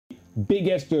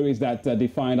biggest stories that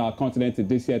defined our continent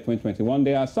this year, 2021.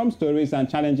 There are some stories and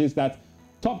challenges that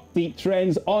topped the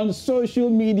trends on social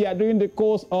media during the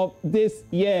course of this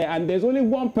year. And there's only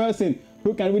one person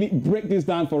who can really break this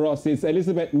down for us. It's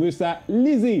Elizabeth Musa.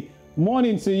 Lizzie,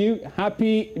 morning to you.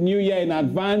 Happy New Year in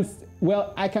advance.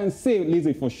 Well, I can say,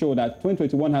 Lizzie, for sure that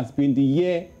 2021 has been the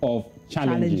year of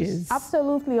challenges.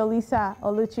 Absolutely, Olisa,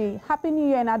 Oluchi. Happy New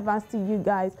Year in advance to you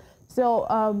guys. So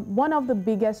one of the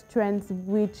biggest trends,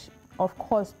 which of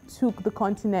course took the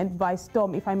continent by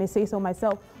storm, if I may say so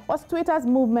myself, was Twitter's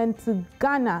movement to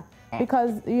Ghana.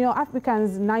 Because, you know,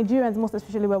 Africans, Nigerians most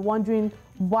especially, were wondering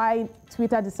why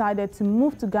Twitter decided to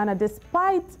move to Ghana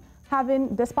despite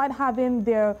having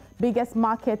their biggest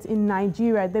market in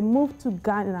Nigeria. They moved to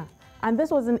Ghana. And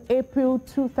this was in April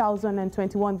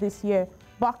 2021 this year.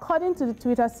 But according to the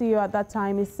Twitter CEO at that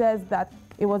time, it says that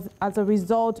it was as a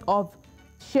result of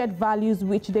shared values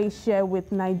which they share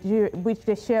with Nigeria, which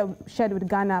they shared with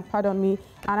Ghana, pardon me.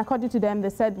 And according to them,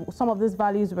 they said some of these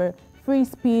values were free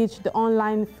speech, the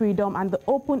online freedom, and the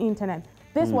open internet.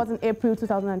 This was in April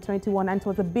 2021, and it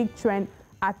was a big trend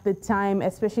at the time,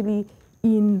 especially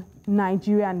in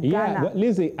Nigeria and Ghana. Yeah, well,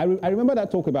 Lizzie, I remember that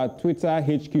talk about Twitter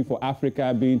HQ for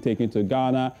Africa being taken to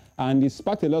Ghana, and it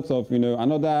sparked a lot of, you know,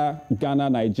 another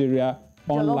Ghana-Nigeria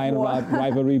online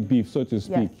rivalry beef, so to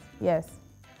speak. Yes.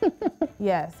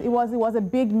 Yes, it was a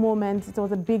big moment. It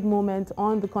was a big moment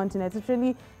on the continent,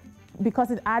 especially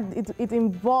because it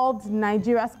involved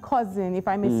Nigeria's cousin, if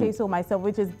I may say so myself,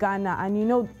 which is Ghana. And you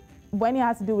know, when it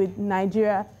has to do with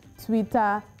Nigeria,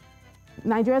 Twitter,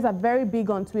 Nigerians are very big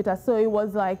on Twitter. So it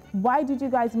was like, why did you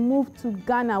guys move to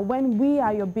Ghana when we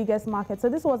are your biggest market? So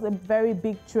this was a very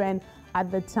big trend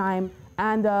at the time.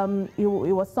 And it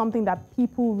was something that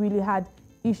people really had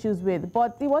issues with.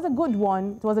 But it was a good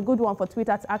one. It was a good one for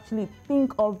Twitter to actually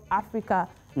think of Africa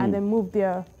and then move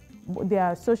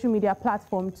their social media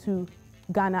platform to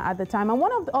Ghana at the time. And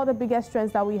one of the other biggest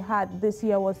trends that we had this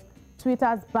year was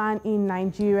Twitter's ban in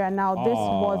Nigeria. Now, this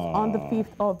was on the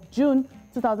 5th of June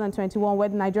 2021, where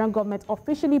the Nigerian government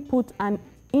officially put an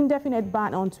indefinite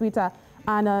ban on Twitter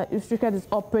and restricted its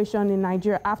operation in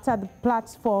Nigeria after the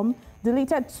platform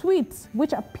deleted tweets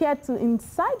which appeared to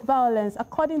incite violence.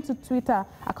 According to Twitter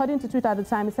at the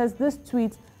time, it says this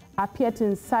tweet appeared to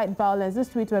incite violence. These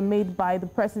tweets were made by the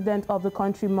president of the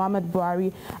country, Muhammad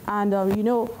Buhari. And, you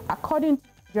know, according to the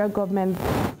Nigerian government,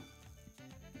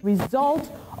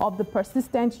 result of the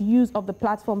persistent use of the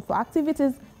platform for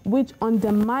activities which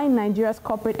undermine Nigeria's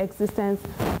corporate existence.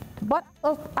 But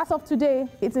as of today,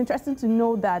 it's interesting to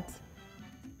know that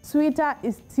Twitter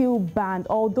is still banned,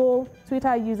 although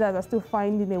Twitter users are still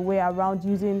finding a way around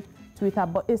using Twitter,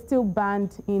 but it's still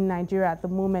banned in Nigeria at the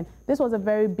moment. This was a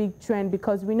very big trend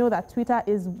because we know that Twitter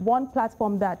is one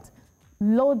platform that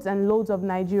loads and loads of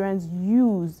Nigerians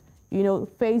use. You know,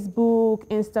 Facebook,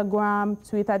 Instagram,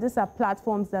 Twitter, these are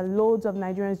platforms that loads of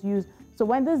Nigerians use. So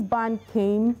when this ban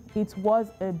came, it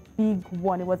was a big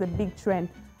one. It was a big trend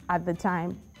at the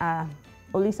time.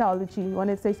 Olisa, Oluchi, you want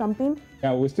to say something?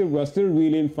 Yeah, we're still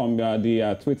reeling from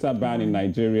the Twitter ban in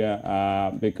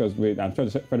Nigeria because I'm sure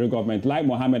the federal government, like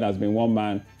Mohammed, has been one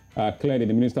man. Clearly,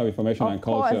 the Minister of Information and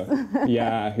Culture,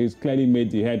 yeah, he's clearly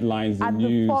made the headlines, at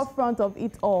news. the forefront of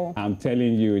it all. I'm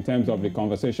telling you, in terms of the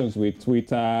conversations with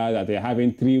Twitter, that they're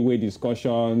having three-way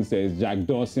discussions. There's Jack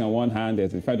Dorsey on one hand,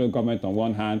 there's the federal government on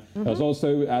one hand. There's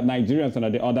also Nigerians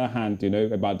on the other hand, you know,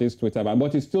 about this Twitter ban,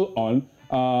 but it's still on.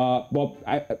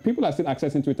 But people are still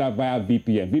accessing Twitter via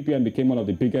VPN. VPN became one of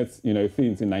the biggest, you know,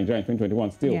 things in Nigeria in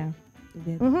 2021 still. Yeah,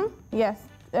 it did. Yes,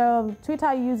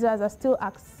 Twitter users are still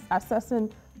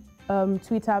accessing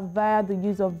Twitter via the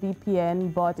use of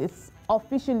VPN, but it's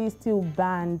officially still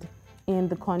banned in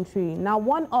the country. Now,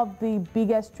 one of the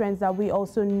biggest trends that we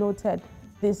also noted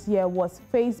this year was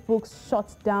Facebook's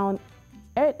shutdown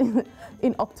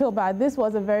in October. This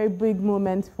was a very big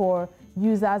moment for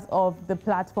users of the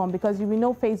platform because we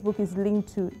know Facebook is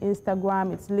linked to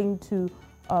Instagram, it's linked to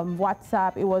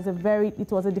WhatsApp. It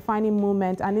was a defining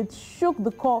moment, and it shook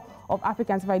the core of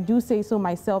Africans, if I do say so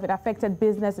myself. It affected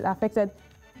business, it affected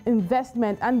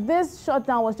investment, and this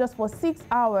shutdown was just for 6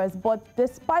 hours. But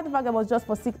despite the fact that it was just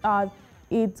for 6 hours,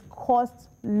 it caused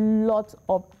lots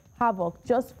of havoc.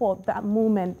 Just for that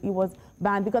moment, it was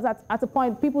banned because at a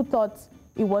point people thought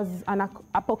it was an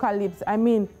apocalypse. I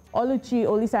mean, Oluchi,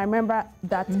 Olisa, I remember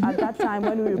that at that time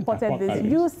when we reported this,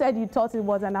 you said you thought it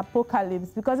was an apocalypse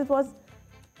because it was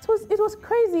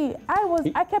crazy.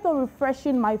 I kept on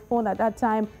refreshing my phone at that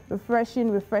time,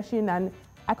 refreshing, and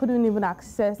I couldn't even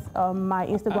access my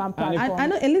Instagram platform. I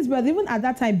know, Elizabeth, even at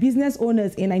that time, business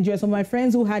owners in Nigeria, some of my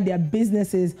friends who had their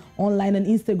businesses online on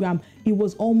Instagram, it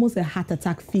was almost a heart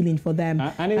attack feeling for them.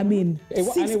 And I mean,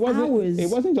 6 hours. It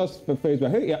wasn't just for Facebook.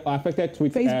 I think it affected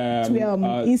Twitter,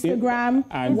 Instagram,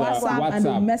 and WhatsApp, and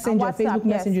the Messenger, Facebook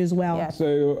Messenger as well. Yes.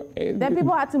 So then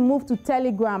people had to move to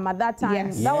Telegram at that time.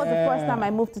 Yes. That was the first time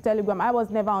I moved to Telegram. I was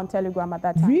never on Telegram at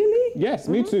that time. Really? Yes,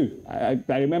 me too. I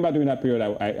remember during that period,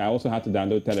 I also had to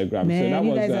download Telegram. Man, so that you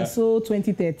was, guys are so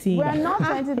 2013. We're not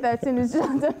 2013. It's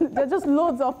just, there are just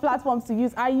loads of platforms to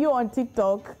use. Are you on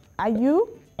TikTok? Are you?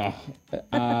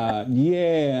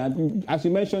 Yeah, as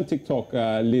you mentioned TikTok,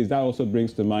 Liz, that also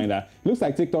brings to mind that it looks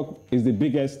like TikTok is the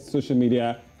biggest social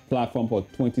media platform for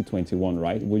 2021,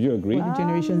 right? Would you agree? For the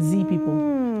Generation Z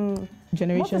people.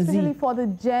 Generation Most especially Z. for the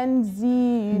Gen Z,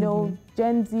 you know,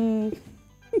 Gen Z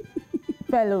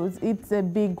fellows, it's a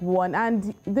big one.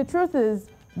 And the truth is,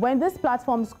 when these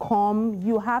platforms come,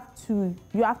 you have to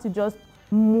just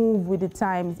move with the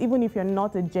times. Even if you're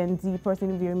not a Gen Z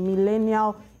person, if you're a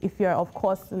millennial, if you're, of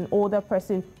course, an older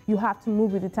person, you have to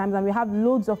move with the times. And we have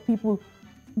loads of people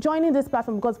joining this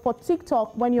platform because for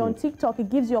TikTok, when you're on TikTok, it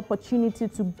gives you opportunity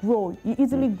to grow. You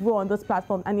easily grow on those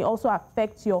platforms, and it also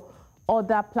affects your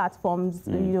other platforms,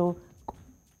 you know,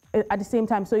 at the same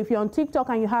time. So if you're on TikTok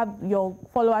and you have your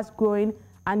followers growing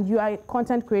and you are a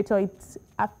content creator,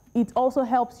 it also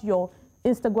helps your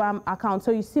Instagram account.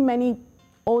 So you see many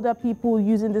older people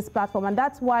using this platform, and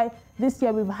that's why this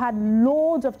year we've had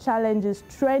loads of challenges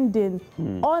trending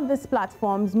on these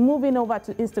platforms, moving over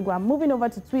to Instagram, moving over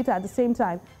to Twitter at the same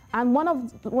time. And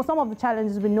some of the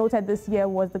challenges we noted this year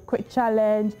was the Crate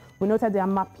Challenge, we noted the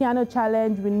Amapiano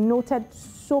Challenge, we noted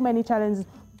so many challenges,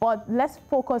 but let's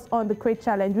focus on the Crate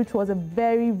Challenge, which was a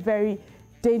very, very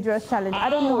dangerous challenge. I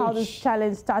don't know how this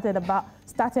challenge started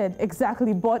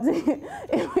exactly, but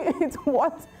it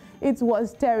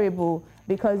was terrible,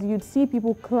 because you'd see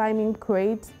people climbing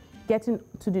crates, getting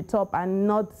to the top, and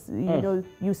not, you know,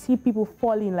 you see people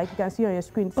falling, like you can see on your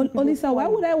screen. Olisa, why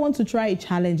would I want to try a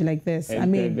challenge like this? I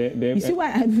mean, you see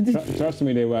why? Trust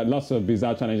me, there were lots of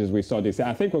bizarre challenges we saw this year.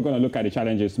 I think we're going to look at the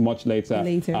challenges much later.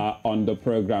 On the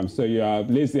program. So,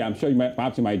 Lizzie, I'm sure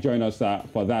perhaps you might join us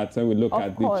for that. So we look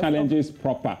at the challenges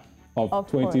proper of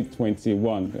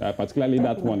 2021, particularly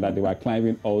that one that they were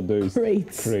climbing all those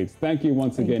crates. Thank you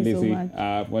once again, Lizzie,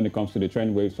 when it comes to the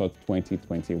trend waves for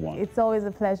 2021. It's always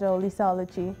a pleasure, Olisa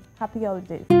Oluchi. Happy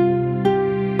holidays.